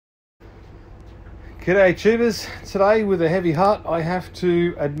G'day tubers. Today with a heavy heart I have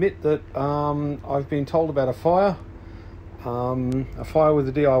to admit that I've been told about a fire with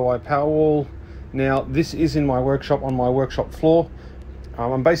the DIYPowerwall. Now this is in my workshop, on my workshop floor.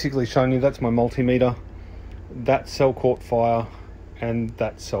 I'm basically showing you that's my multimeter. That cell caught fire and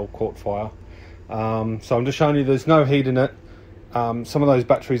that cell caught fire. So I'm just showing you there's no heat in it. Some of those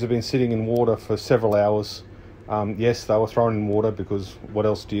batteries have been sitting in water for several hours. Yes, they were thrown in water because what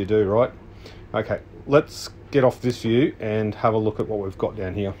else do you do, right? Okay, let's get off this view and have a look at what we've got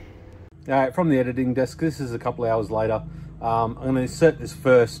down here. Alright, from the editing desk, this is a couple of hours later. I'm going to insert this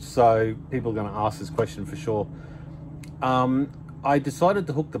first, so people are going to ask this question for sure. I decided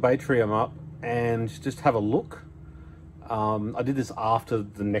to hook the Batrium up and just have a look. I did this after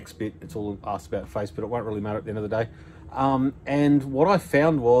the next bit. It's all asked about face, but it won't really matter at the end of the day. And what I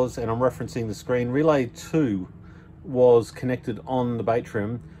found was, and I'm referencing the screen, relay 2 was connected on the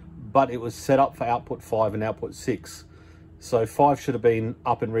Batrium, but it was set up for output 5 and output 6. So 5 should have been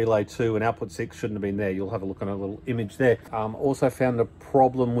up in relay 2 and output 6 shouldn't have been there. You'll have a look on a little image there. Also found a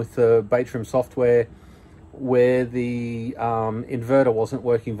problem with the Batrium software where the inverter wasn't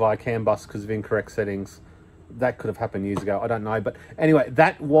working via CAN bus because of incorrect settings. That could have happened years ago, I don't know. But anyway,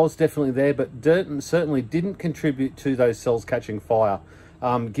 that was definitely there, but certainly didn't contribute to those cells catching fire,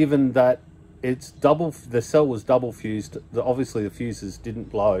 given that it's the cell was double fused. Obviously the fuses didn't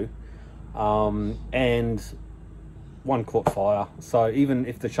blow, and one caught fire. So even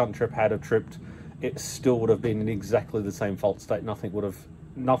if the shunt trip had have tripped, it still would have been in exactly the same fault state. Nothing would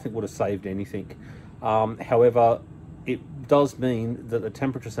have saved anything. However, it does mean that the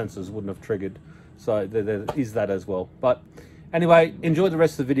temperature sensors wouldn't have triggered. So there is that as well. But anyway, enjoy the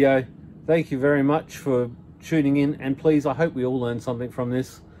rest of the video. Thank you very much for tuning in, and please, I hope we all learned something from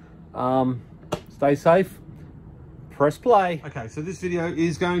this. Stay safe, press play. Okay, so this video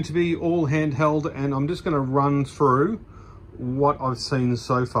is going to be all handheld, and I'm just going to run through what I've seen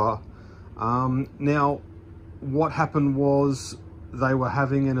so far. Now, what happened was they were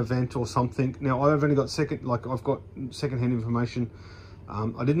having an event or something. Now, I've only got I've got secondhand information.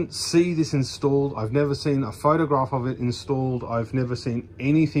 I didn't see this installed. I've never seen a photograph of it installed. I've never seen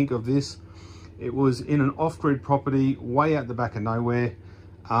anything of this. It was in an off-grid property way out the back of nowhere.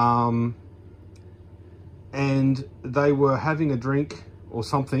 And they were having a drink or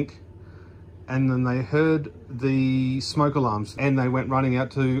something, and then they heard the smoke alarms and they went running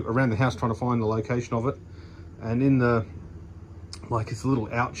out around the house trying to find the location of it. And in the, it's a little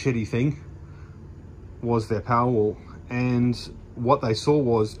out sheddy thing, was their Powerwall. And what they saw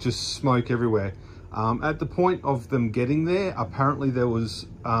was just smoke everywhere. At the point of them getting there, apparently there was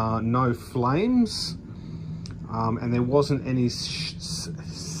no flames, and there wasn't any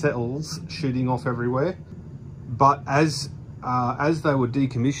cells shooting off everywhere. But as they were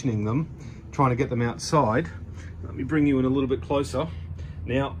decommissioning them, trying to get them outside, let me bring you in a little bit closer.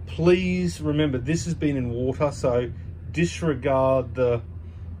 Now, please remember, this has been in water, so disregard the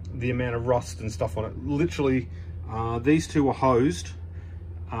amount of rust and stuff on it. Literally, these two were hosed.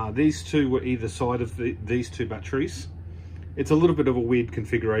 These two were either side of these two batteries. It's a little bit of a weird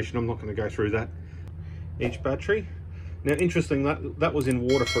configuration. I'm not going to go through that. Each battery. Now, interesting, that was in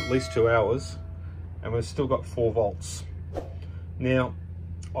water for at least 2 hours, and we've still got 4 volts. Now,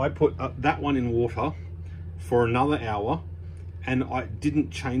 I put that one in water for another hour, and I didn't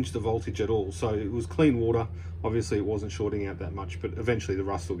change the voltage at all. So it was clean water. Obviously it wasn't shorting out that much, but eventually the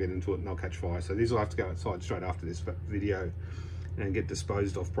rust will get into it and they'll catch fire. So these will have to go outside straight after this video and get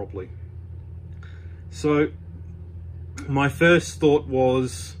disposed of properly. So my first thought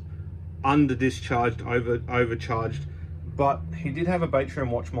was under discharged, overcharged, but he did have a Batrium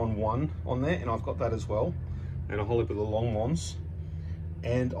Watchmon 1 on there, and I've got that as well, and a whole heap of the Longmons.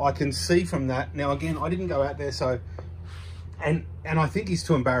 And I can see from that, now again, I didn't go out there, so, and I think he's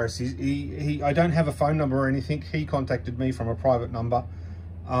too embarrassed. I don't have a phone number or anything. He contacted me from a private number.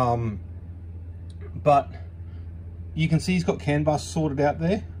 But you can see he's got CAN bus sorted out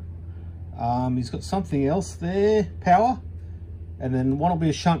there. He's got something else there, power. And then one will be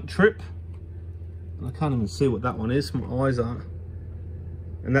a shunt trip. I can't even see what that one is. My eyes aren't.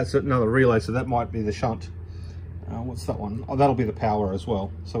 And that's another relay, so that might be the shunt. What's that one? Oh, that'll be the power as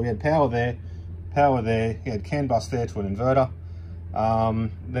well. So we had power there, he had CAN bus there to an inverter.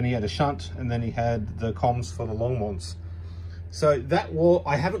 Then he had a shunt, and then he had the comms for the Longmons. So that wall,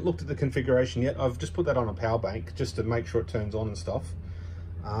 I haven't looked at the configuration yet. I've just put that on a power bank just to make sure it turns on and stuff.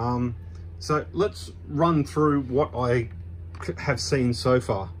 So let's run through what I have seen so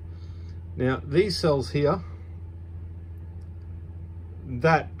far. Now, these cells here,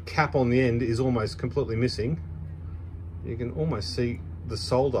 that cap on the end is almost completely missing. You can almost see the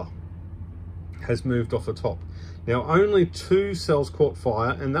solder has moved off the top. Now only 2 cells caught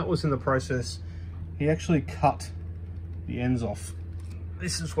fire, and that was in the process. He actually cut the ends off.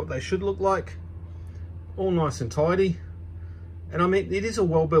 This is what they should look like, all nice and tidy. And I mean, it is a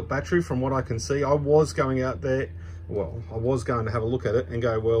well-built battery from what I can see. I was going out there, well, I was going to have a look at it and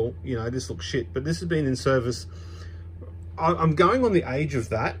go, well, you know, this looks shit, but this has been in service. I'm going on the age of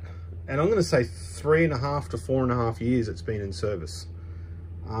that, and I'm going to say 3.5 to 4.5 years it's been in service.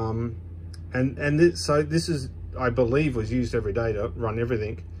 So this is, I believe, was used every day to run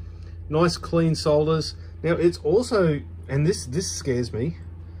everything. Nice clean solders. Now it's also, and this scares me,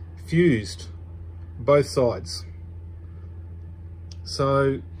 fused both sides.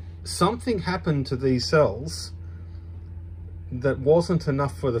 So something happened to these cells that wasn't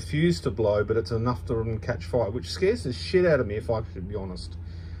enough for the fuse to blow, but it's enough to catch fire, which scares the shit out of me, if I could be honest.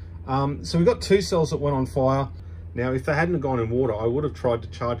 So we've got 2 cells that went on fire. Now, if they hadn't gone in water, I would have tried to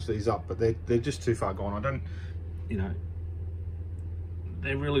charge these up, but they're just too far gone. I don't, you know,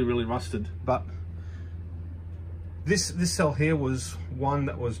 they're really, really rusted. But this cell here was one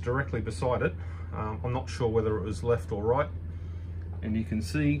that was directly beside it. I'm not sure whether it was left or right. And you can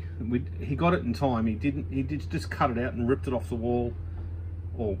see he got it in time. He did just cut it out and ripped it off the wall,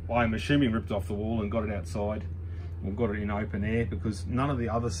 or I'm assuming ripped it off the wall and got it outside, or got it in open air, because none of the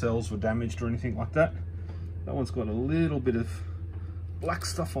other cells were damaged or anything like that. That one's got a little bit of black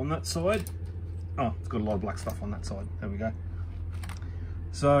stuff on that side. Oh, it's got a lot of black stuff on that side. There we go.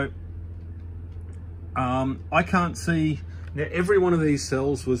 So I can't see. Now, every one of these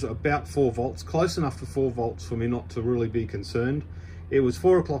cells was about 4 volts, close enough to 4 volts for me not to really be concerned. It was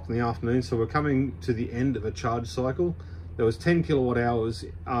 4 o'clock in the afternoon, so we're coming to the end of a charge cycle. There was 10 kilowatt hours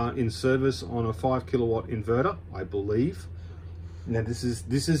in service on a 5 kilowatt inverter, I believe. Now this is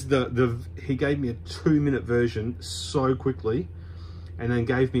he gave me a 2-minute version so quickly, and then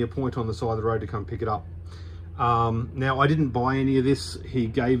gave me a point on the side of the road to come pick it up. Now I didn't buy any of this. He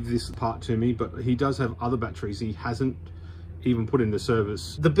gave this part to me, but he does have other batteries he hasn't even put into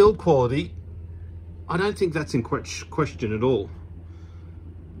service. The build quality, I don't think that's in question at all.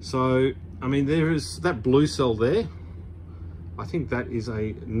 So, I mean, there is that blue cell there. I think that is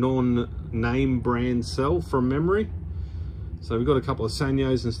a non-name brand cell from memory. So we've got a couple of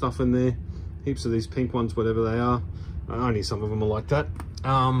Sanyos and stuff in there. Heaps of these pink ones, whatever they are. Only some of them are like that.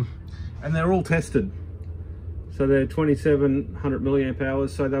 And they're all tested. So they're 2700 milliamp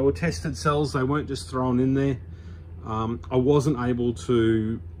hours. So they were tested cells. They weren't just thrown in there. I wasn't able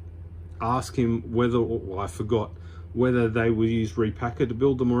to ask him whether, or I forgot, whether they would use repacker to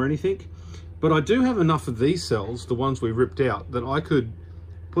build them or anything. But I do have enough of these cells, the ones we ripped out, that I could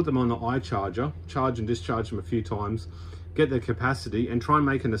put them on the iCharger, charge and discharge them a few times, get their capacity, and try and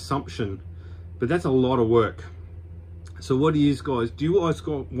make an assumption. But that's a lot of work. So what do you guys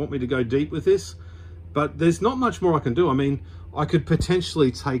want me to go deep with this? But there's not much more I can do. I mean, I could potentially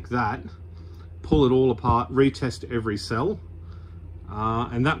take that, pull it all apart, retest every cell,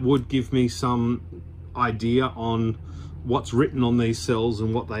 and that would give me some idea on what's written on these cells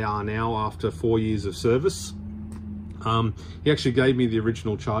and what they are now after 4 years of service. He actually gave me the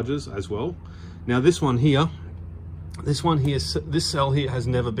original chargers as well. Now this cell here has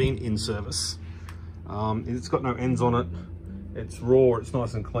never been in service. It's got no ends on it. It's raw, it's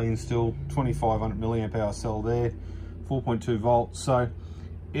nice and clean still. 2500 milliamp hour cell there, 4.2 volts. So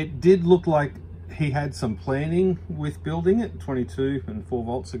it did look like he had some planning with building it, 22 and 4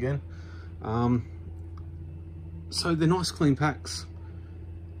 volts again. So they're nice clean packs.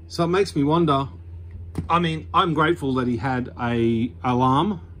 So it makes me wonder, I mean, I'm grateful that he had a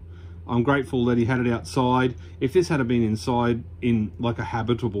alarm. I'm grateful that he had it outside. If this had been inside in like a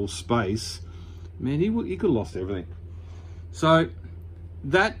habitable space, man, he could have lost everything. So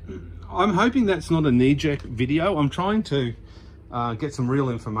that, I'm hoping that's not a knee-jerk video. I'm trying to get some real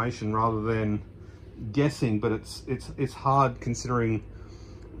information rather than guessing, but it's hard considering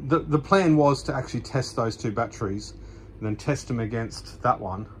the plan was to actually test those 2 batteries and then test them against that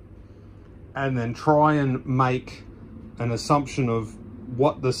one, and then try and make an assumption of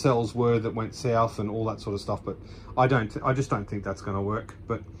what the cells were that went south and all that sort of stuff. But I just don't think that's going to work.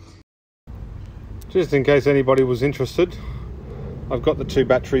 But just in case anybody was interested, I've got the 2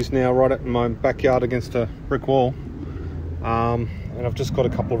 batteries now right up in my backyard against a brick wall, and I've just got a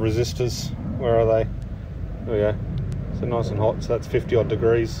couple of resistors. Where are they? There we go. So nice and hot. So that's 50 odd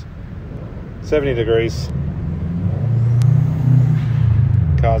degrees, 70 degrees.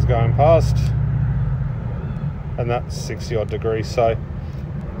 Cars going past, and that's 60 odd degrees. So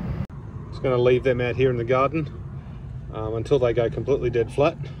just going to leave them out here in the garden until they go completely dead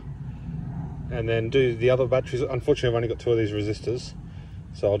flat, and then do the other batteries. Unfortunately, I've only got 2 of these resistors,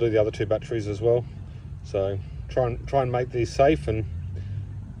 So I'll do the other 2 batteries as well. So try and make these safe and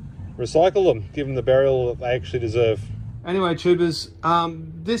recycle them, give them the burial that they actually deserve. Anyway, tubers,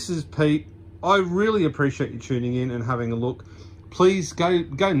 this is Pete. I really appreciate you tuning in and having a look. Please go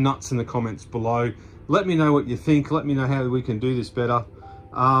nuts in the comments below. Let me know what you think. Let me know how we can do this better.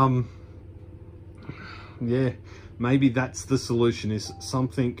 Yeah, maybe that's the solution, is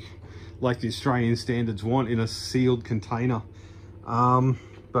something like the Australian standards want in a sealed container.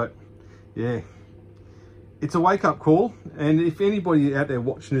 But yeah, it's a wake-up call. And if anybody out there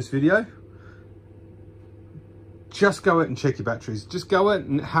watching this video, just go out and check your batteries. Just go out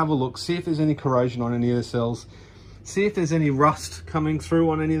and have a look, see if there's any corrosion on any of the cells, see if there's any rust coming through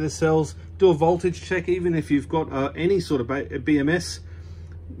on any of the cells. Do a voltage check. Even if you've got any sort of BMS,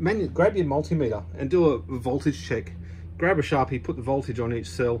 grab your multimeter and do a voltage check. Grab a Sharpie, put the voltage on each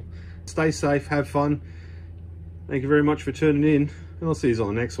cell. Stay safe, have fun. Thank you very much for tuning in, and I'll see you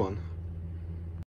on the next one.